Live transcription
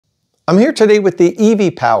I'm here today with the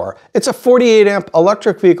Evipower. It's a 48 amp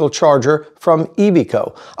electric vehicle charger from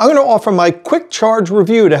Eviqo. I'm going to offer my quick charge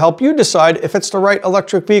review to help you decide if it's the right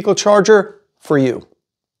electric vehicle charger for you.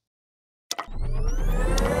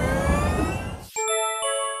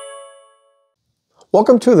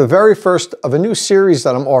 Welcome to the very first of a new series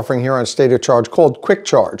that I'm offering here on State of Charge called Quick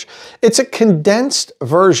Charge. It's a condensed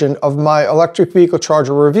version of my electric vehicle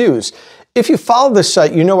charger reviews. If you follow this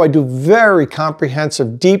site, you know I do very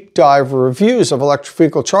comprehensive deep dive reviews of electric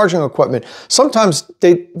vehicle charging equipment. Sometimes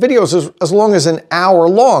videos as long as an hour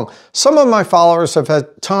long. Some of my followers have had,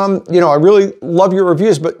 Tom, I really love your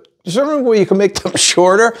reviews, but is there any way you can make them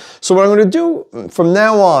shorter? So what I'm going to do from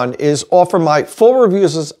now on is offer my full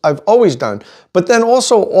reviews as I've always done, but then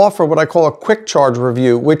also offer what I call a quick charge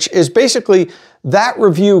review, which is basically that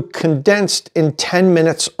review condensed in 10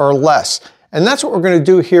 minutes or less. And that's what we're going to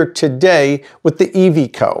do here today with the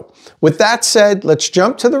Eviqo. With that said, let's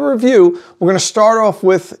jump to the review. We're going to start off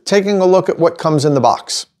with taking a look at what comes in the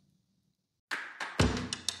box.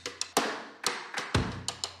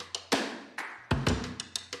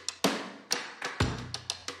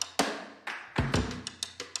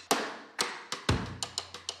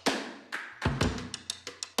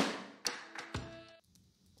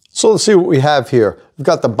 So let's see what we have here. We've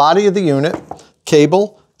got the body of the unit,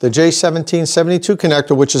 cable, the J1772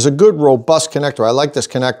 connector, which is a good, robust connector. I like this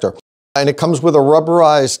connector. And it comes with a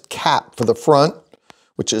rubberized cap for the front,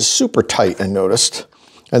 which is super tight, I noticed.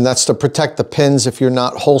 And that's to protect the pins if you're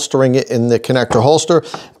not holstering it in the connector holster.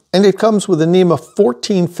 And it comes with a NEMA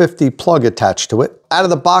 1450 plug attached to it. Out of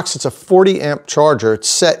the box, it's a 40 amp charger. It's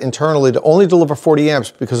set internally to only deliver 40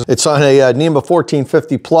 amps because it's on a NEMA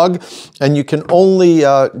 1450 plug, and you can only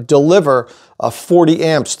deliver 40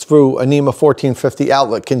 amps through a NEMA 1450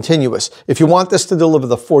 outlet continuous. If you want this to deliver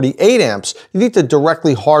the 48 amps, you need to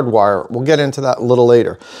directly hardwire it. We'll get into that a little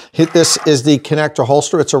later. This is the connector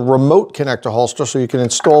holster. It's a remote connector holster, so you can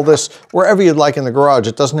install this wherever you'd like in the garage.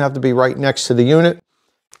 It doesn't have to be right next to the unit.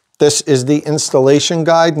 This is the installation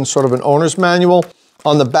guide and sort of an owner's manual.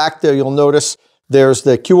 On the back there, you'll notice there's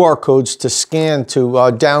the QR codes to scan to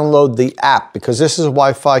download the app, because this is a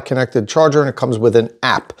Wi-Fi connected charger and it comes with an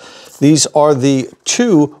app. These are the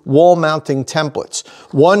two wall mounting templates.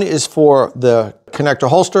 One is for the connector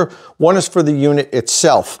holster, one is for the unit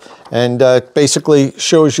itself. And basically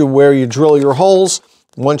shows you where you drill your holes.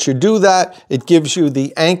 Once you do that, it gives you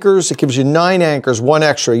the anchors. It gives you 9 anchors, 1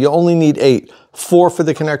 extra. You only need 8. 4 for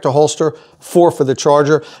the connector holster, 4 for the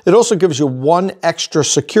charger. It also gives you 1 extra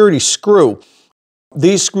security screw.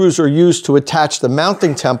 These screws are used to attach the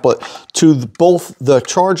mounting template to both the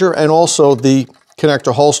charger and also the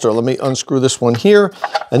connector holster. Let me unscrew this one here.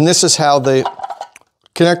 And this is how the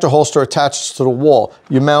connector holster attaches to the wall.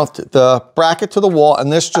 You mount the bracket to the wall, and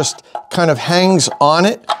this just kind of hangs on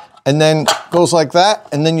it and then goes like that,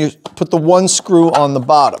 and then you put the 1 screw on the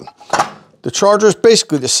bottom. The charger is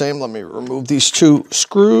basically the same. Let me remove these 2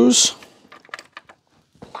 screws.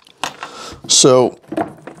 So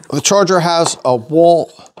the charger has a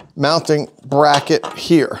wall mounting bracket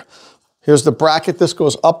here. Here's the bracket. This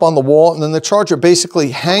goes up on the wall, and then the charger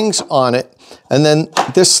basically hangs on it, and then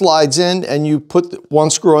this slides in, and you put 1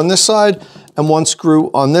 screw on this side and 1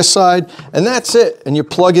 screw on this side, and that's it. And you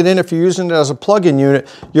plug it in. If you're using it as a plug-in unit,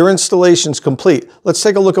 your installation's complete. Let's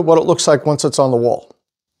take a look at what it looks like once it's on the wall.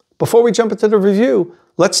 Before we jump into the review,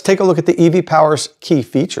 let's take a look at the Evipower's key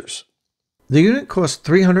features. The unit costs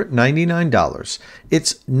 $399.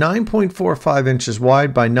 It's 9.45 inches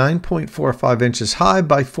wide by 9.45 inches high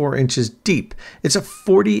by 4 inches deep. It's a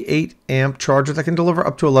 48 amp charger that can deliver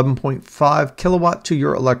up to 11.5 kilowatt to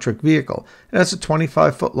your electric vehicle. It has a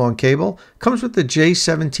 25 foot long cable, comes with the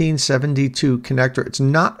J1772 connector. It's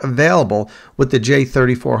not available with the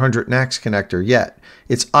J3400 NAX connector yet.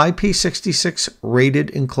 Its IP66 rated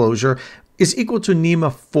enclosure is equal to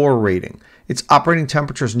NEMA 4 rating. Its operating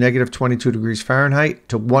temperature is negative 22 degrees Fahrenheit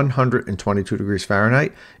to 122 degrees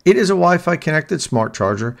Fahrenheit. It is a Wi-Fi connected smart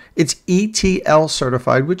charger. It's ETL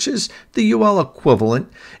certified, which is the UL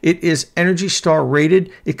equivalent. It is Energy Star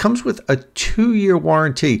rated. It comes with a 2-year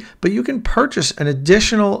warranty, but you can purchase an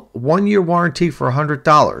additional 1-year warranty for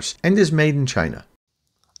 $100 and is made in China.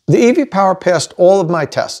 The Evipower passed all of my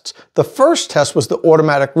tests. The first test was the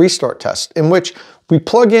automatic restart test, in which we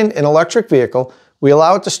plug in an electric vehicle, we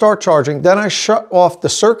allow it to start charging, then I shut off the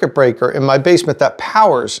circuit breaker in my basement that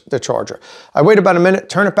powers the charger. I wait about a minute,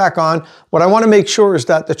 turn it back on. What I want to make sure is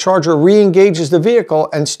that the charger re-engages the vehicle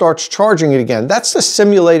and starts charging it again. That's to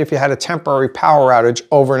simulate if you had a temporary power outage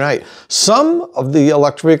overnight. Some of the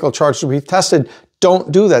electric vehicle chargers we've tested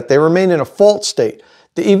don't do that. They remain in a fault state.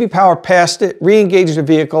 The EV Power passed it, re-engaged the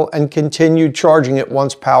vehicle, and continued charging it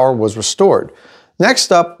once power was restored.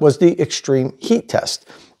 Next up was the extreme heat test.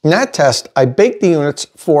 In that test, I baked the units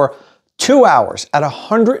for 2 hours at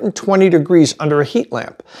 120 degrees under a heat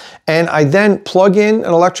lamp. And I then plug in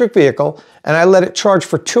an electric vehicle and I let it charge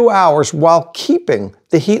for 2 hours while keeping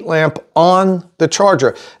the heat lamp on the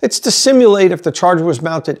charger. It's to simulate if the charger was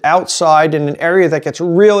mounted outside in an area that gets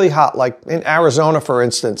really hot, like in Arizona, for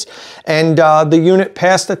instance. And the unit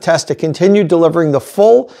passed the test. It continued delivering the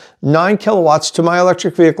full 9 kilowatts to my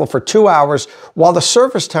electric vehicle for 2 hours, while the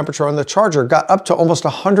surface temperature on the charger got up to almost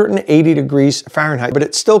 180 degrees Fahrenheit. But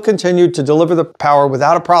it still continued to deliver the power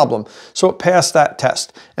without a problem, so it passed that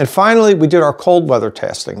test. And finally, we did our cold weather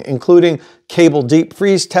testing, including cable deep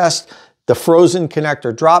freeze test, the frozen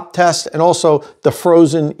connector drop test, and also the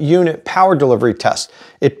frozen unit power delivery test.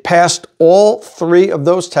 It passed all 3 of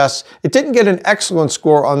those tests. It didn't get an excellent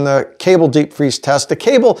score on the cable deep freeze test. The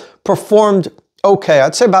cable performed okay,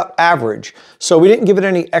 I'd say about average. So we didn't give it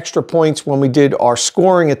any extra points when we did our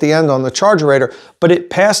scoring at the end on the Chargerator, but it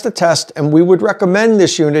passed the test, and we would recommend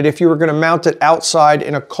this unit if you were going to mount it outside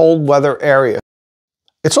in a cold weather area.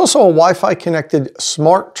 It's also a Wi-Fi connected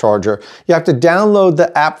smart charger. You have to download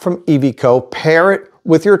the app from Eviqo, pair it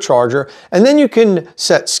with your charger, and then you can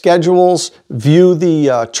set schedules, view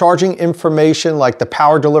the charging information like the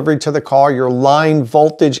power delivery to the car, your line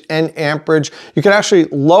voltage and amperage. You can actually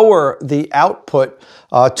lower the output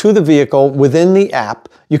to the vehicle within the app.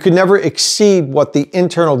 You can never exceed what the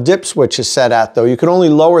internal dip switch is set at, though. You can only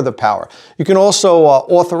lower the power. You can also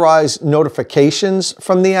authorize notifications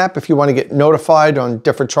from the app if you want to get notified on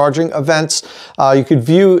different charging events. You could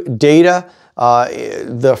view data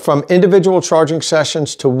from individual charging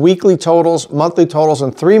sessions to weekly totals, monthly totals,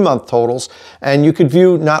 and 3-month totals. And you could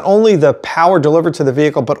view not only the power delivered to the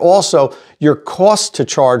vehicle, but also your cost to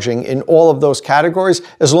charging in all of those categories,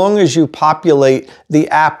 as long as you populate the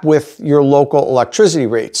app with your local electricity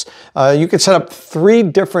rates. You could set up 3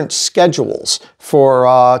 different schedules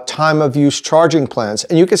for time of use charging plans,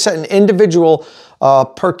 and you could set an individual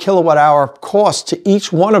per kilowatt hour cost to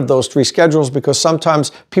each one of those 3 schedules, because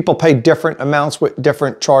sometimes people pay different amounts with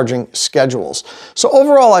different charging schedules. So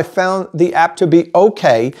overall, I found the app to be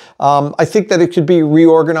okay. I think that it could be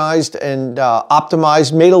reorganized and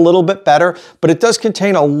optimized, made a little bit better, but it does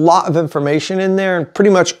contain a lot of information in there and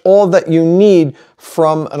pretty much all that you need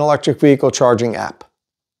from an electric vehicle charging app.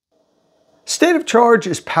 State of Charge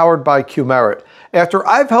is powered by Qmerit. After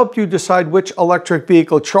I've helped you decide which electric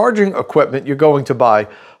vehicle charging equipment you're going to buy,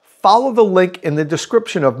 follow the link in the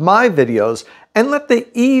description of my videos and let the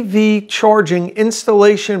EV charging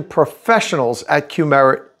installation professionals at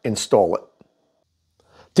Qmerit install it.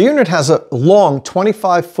 The unit has a long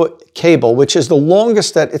 25-foot cable, which is the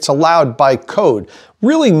longest that it's allowed by code.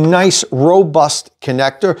 Really nice, robust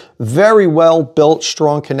connector, very well built,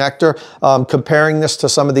 strong connector. Comparing this to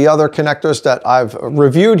some of the other connectors that I've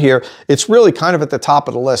reviewed here, it's really kind of at the top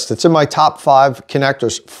of the list. It's in my top 5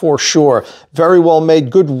 connectors for sure. Very well made,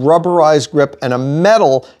 good rubberized grip, and a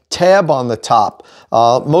metal tab on the top.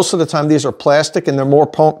 Most of the time these are plastic and they're more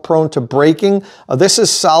prone to breaking. This is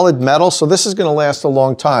solid metal, so this is going to last a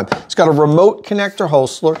long time. It's got a remote connector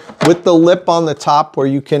holster with the lip on the top where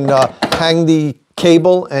you can hang the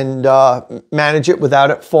cable and manage it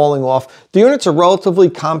without it falling off. The unit's a relatively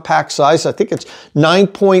compact size. I think it's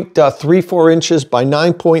 9.34 inches by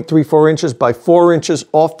 9.34 inches by 4 inches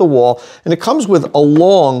off the wall, and it comes with a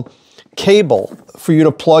long cable for you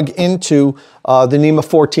to plug into the NEMA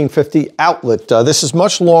 1450 outlet. This is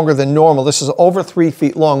much longer than normal. This is over 3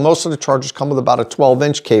 feet long. Most of the chargers come with about a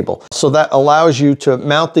 12-inch cable. So that allows you to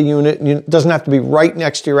mount the unit, and it doesn't have to be right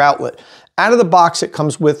next to your outlet. Out of the box, it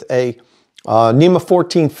comes with a NEMA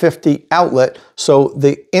 1450 outlet, so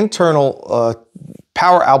the internal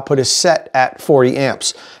power output is set at 40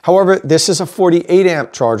 amps. However, this is a 48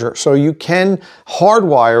 amp charger, so you can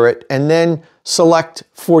hardwire it and then select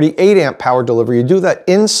 48 amp power delivery. You do that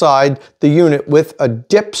inside the unit with a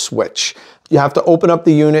dip switch. You have to open up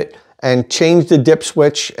the unit and change the dip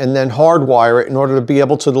switch and then hardwire it in order to be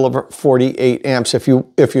able to deliver 48 amps if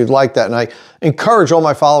you'd like that. And I encourage all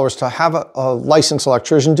my followers to have a licensed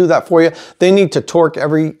electrician do that for you. They need to torque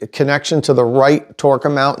every connection to the right torque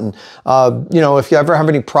amount. And you know, if you ever have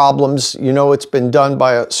any problems, you know it's been done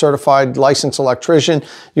by a certified licensed electrician.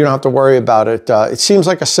 You don't have to worry about it. It seems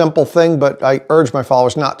like a simple thing, but I urge my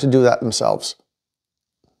followers not to do that themselves.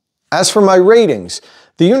 As for my ratings,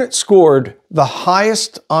 the unit scored the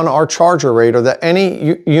highest on our Chargerator that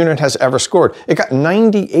any unit has ever scored. It got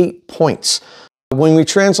 98 points. When we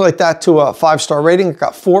translate that to a 5-star rating, it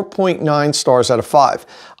got 4.9 stars out of 5.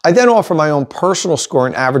 I then offer my own personal score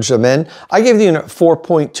and average them in. I gave the unit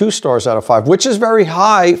 4.2 stars out of 5, which is very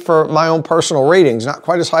high for my own personal ratings, not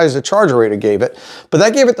quite as high as the Charger Rater gave it, but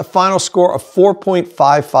that gave it the final score of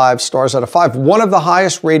 4.55 stars out of 5, one of the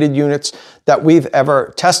highest rated units that we've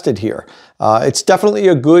ever tested here. It's definitely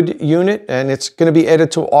a good unit, and it's going to be added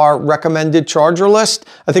to our recommended charger list.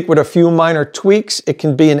 I think with a few minor tweaks, it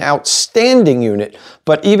can be an outstanding unit.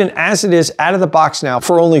 But even as it is out of the box now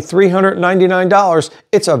for only $399,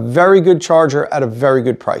 it's a very good charger at a very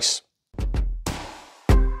good price.